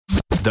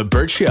The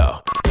Burt Show.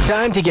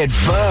 Time to get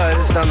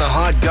buzzed on the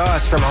hot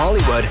goss from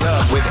Hollywood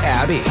with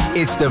Abby.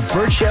 It's The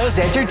Burt Show's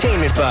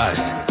entertainment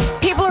buzz.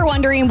 People are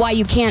wondering why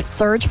you can't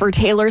search for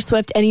Taylor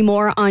Swift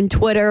anymore on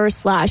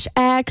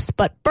Twitter/X.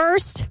 But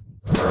first,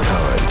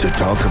 time to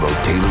talk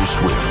about Taylor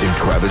Swift and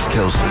Travis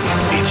Kelce.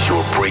 It's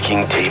your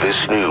breaking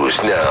Tavis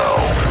news now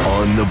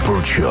on The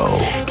Burt Show.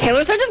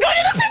 Taylor Swift is going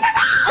to the Super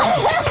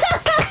Bowl.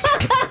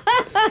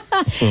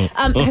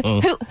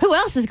 Who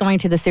else is going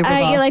to the Super Bowl?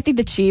 I think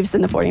the Chiefs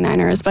and the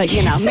 49ers, but,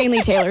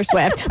 mainly Taylor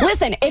Swift.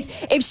 Listen,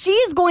 if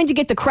she's going to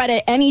get the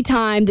credit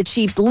anytime the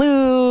Chiefs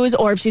lose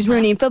or if she's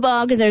ruining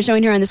football because they're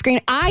showing her on the screen,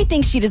 I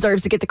think she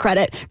deserves to get the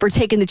credit for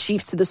taking the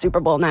Chiefs to the Super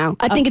Bowl now.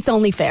 I think it's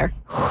only fair.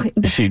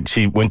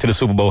 She went to the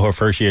Super Bowl her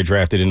first year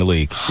drafted in the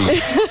league.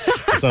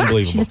 It's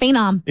unbelievable. She's a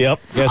phenom. Yep,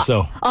 guess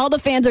so. All the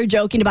fans are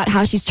joking about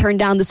how she's turned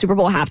down the Super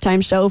Bowl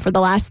halftime show for the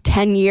last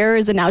 10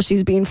 years, and now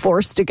she's being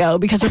forced to go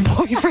because her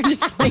boyfriend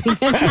is playing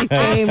in the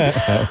game.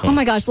 Oh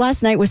my gosh,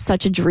 last night was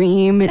such a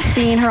dream.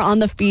 Seeing her on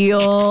the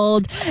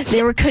field.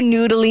 They were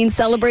canoodling,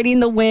 celebrating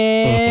the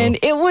win.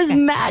 It was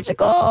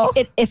magical.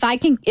 If I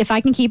can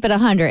keep it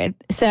 100.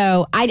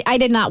 So I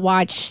did not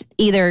watch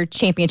either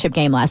championship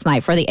game last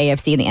night for the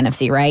AFC and the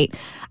NFC, right?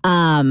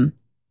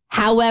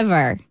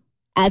 However,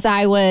 as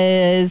I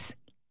was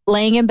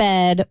laying in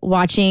bed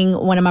watching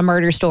one of my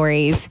murder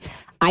stories,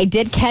 I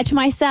did catch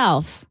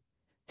myself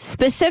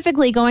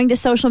specifically going to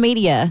social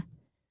media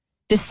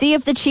to see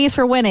if the Chiefs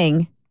were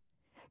winning,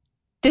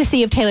 to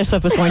see if Taylor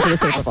Swift was going to the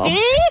Super Bowl.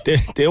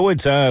 There were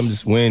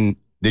times when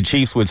the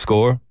Chiefs would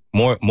score,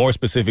 more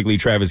specifically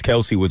Travis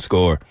Kelce would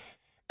score,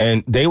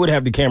 and they would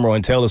have the camera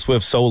on Taylor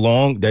Swift so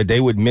long that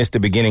they would miss the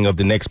beginning of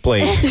the next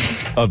play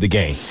of the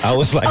game. I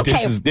was like, Okay.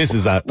 this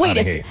is out of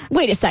here.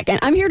 Wait a second.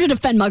 I'm here to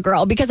defend my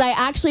girl because I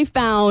actually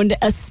found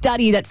a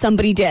study that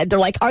somebody did. They're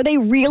like, are they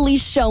really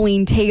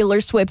showing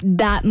Taylor Swift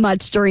that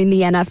much during the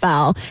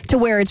NFL to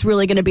where it's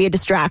really going to be a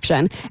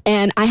distraction?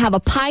 And I have a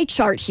pie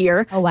chart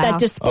here that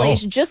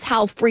displays just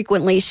how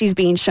frequently she's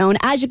being shown.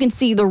 As you can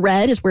see, the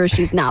red is where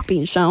she's not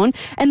being shown,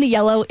 and the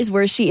yellow is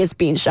where she is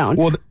being shown.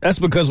 Well, that's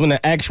because when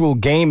the actual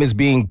game is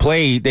being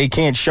played, they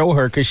can't show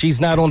her because she's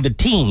not on the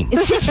team.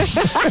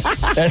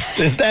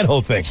 It's that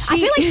whole thing. I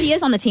feel like she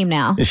is on the team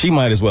now. She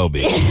might as well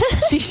be.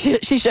 She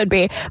should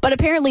be. But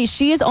apparently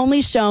she is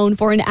only shown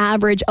for an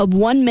average of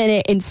 1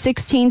 minute and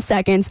 16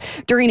 seconds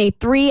during a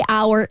 3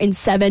 hour and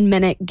 7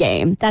 minute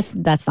game. That's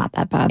not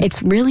that bad.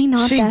 It's really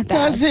not She that bad.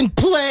 doesn't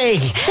play.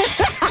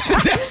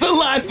 That's a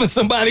lot for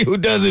somebody who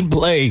doesn't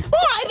play. Well,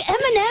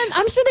 Eminem,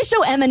 I'm sure they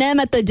show Eminem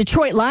at the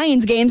Detroit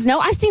Lions games. No,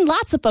 I've seen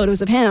lots of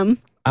photos of him.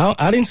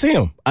 I didn't see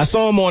him. I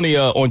saw him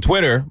on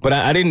Twitter, but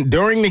I didn't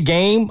during the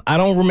game. I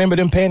don't remember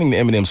them panning the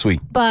Eminem suite.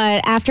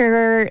 But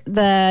after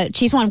the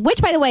Chiefs won,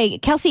 which by the way,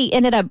 Kelce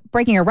ended up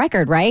breaking a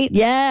record, right?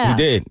 Yeah, He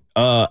did.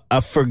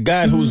 I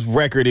forgot whose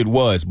record it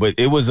was, but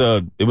it was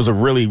a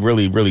really,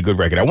 really, really good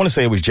record. I want to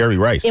say it was Jerry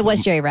Rice. It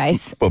was Jerry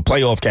Rice For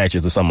playoff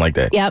catches or something like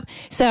that. Yep.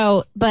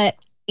 So, but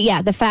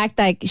yeah, the fact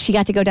that she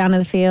got to go down to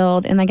the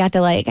field and they got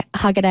to like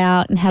hug it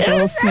out and have a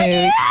little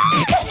smooch.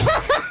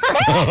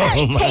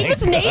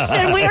 Tavis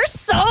Nation, we are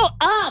so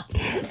up.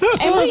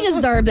 And we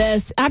deserve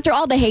this. After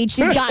all the hate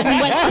she's gotten.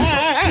 After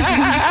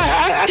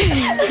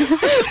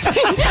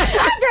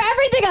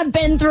everything I've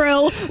been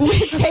through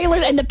with Taylor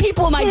and the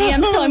people in my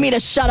DMs telling me to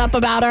shut up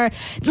about her,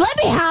 let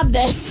me have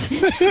this.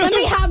 Let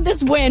me have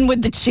this win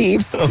with the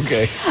Chiefs.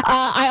 Okay.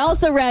 I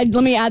also read,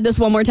 let me add this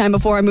one more time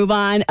before I move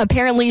on.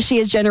 Apparently she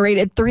has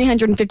generated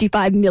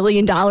 $355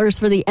 million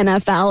for the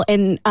NFL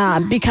and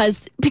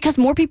because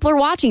more people are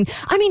watching.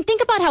 I mean,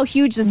 think about how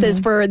huge this is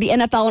for the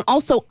NFL and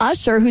also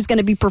Usher, who's going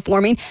to be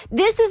performing.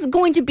 This is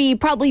going to be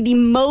probably the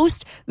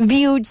most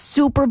viewed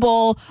Super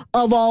Bowl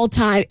of all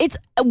time. It's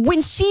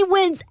when she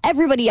wins,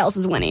 everybody else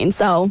is winning.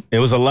 So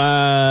there was a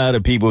lot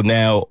of people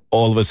now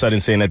all of a sudden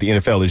saying that the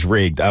NFL is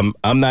rigged. I'm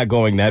not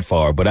going that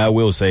far, but I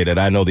will say that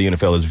I know the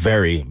NFL is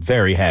very,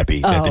 very happy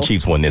that the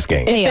Chiefs won this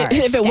game.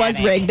 If it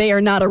was rigged, they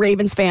are not a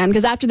Ravens fan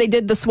because after they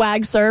did the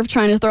swag surf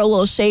trying to throw a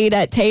little shade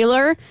at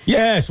Taylor.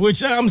 Yes,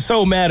 which I'm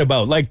so mad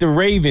about. Like the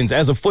Ravens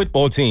as a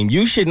football team,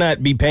 you should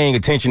not be paying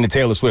attention to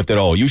Taylor Swift at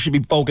all. You should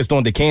be focused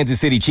on the Kansas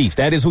City Chiefs.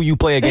 That is who you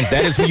play against.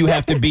 That is who you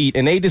have to beat.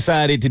 And they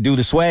decided to do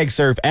the swag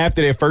surf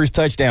after their first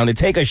touchdown to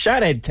take a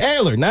shot at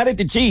Taylor, not at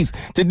the Chiefs.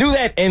 To do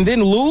that and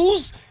then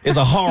lose is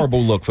a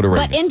horrible look for the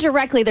Ravens. But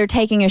indirectly, they're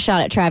taking a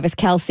shot at Travis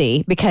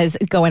Kelce because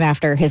going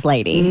after his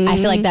lady. I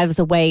feel like that was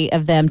a way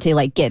of them to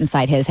like get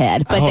inside his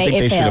head. But I don't think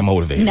they should have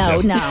motivated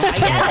him. No.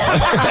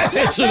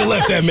 They should have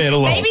left that man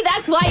alone. Maybe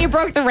that's why you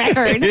broke the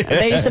record.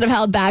 They should have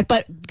held back.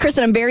 But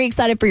Kristen, I'm very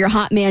excited for your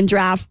hot man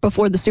draft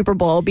before the Super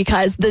Bowl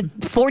because the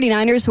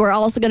 49ers, who are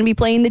also going to be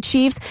playing the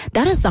Chiefs,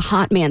 that is the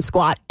hot man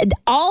squad.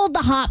 All the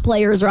hot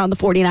players are on the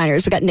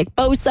 49ers. We got Nick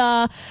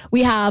Bosa.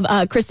 We have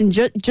Kristen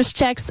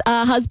Juszczyk's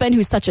husband,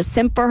 who's such a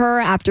simp for for her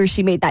after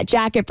she made that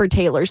jacket for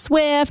Taylor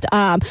Swift.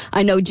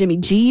 I know Jimmy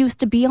G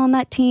used to be on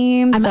that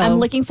team. I'm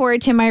looking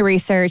forward to my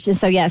research. And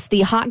so, yes,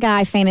 the Hot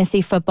Guy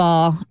Fantasy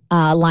Football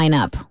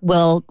lineup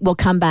will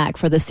come back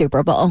for the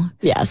Super Bowl.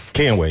 Yes.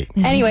 Can't wait.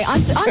 Anyway,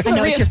 on to I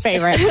know it's your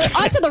favorite.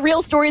 On to the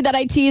real story that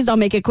I teased. I'll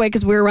make it quick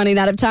because we're running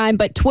out of time.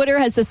 But Twitter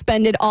has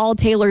suspended all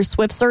Taylor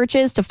Swift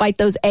searches to fight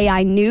those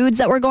AI nudes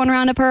that were going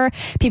around of her.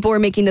 People were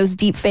making those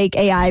deep fake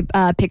AI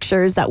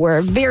pictures that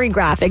were very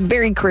graphic,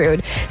 very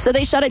crude. So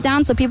they shut it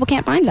down so people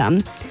can't find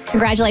them.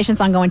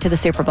 Congratulations on going to the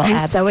Super Bowl. I'm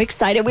Abs. so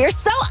excited. We are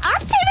so up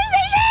to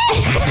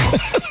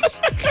this.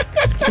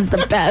 This is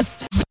the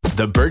best.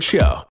 The Burt Show.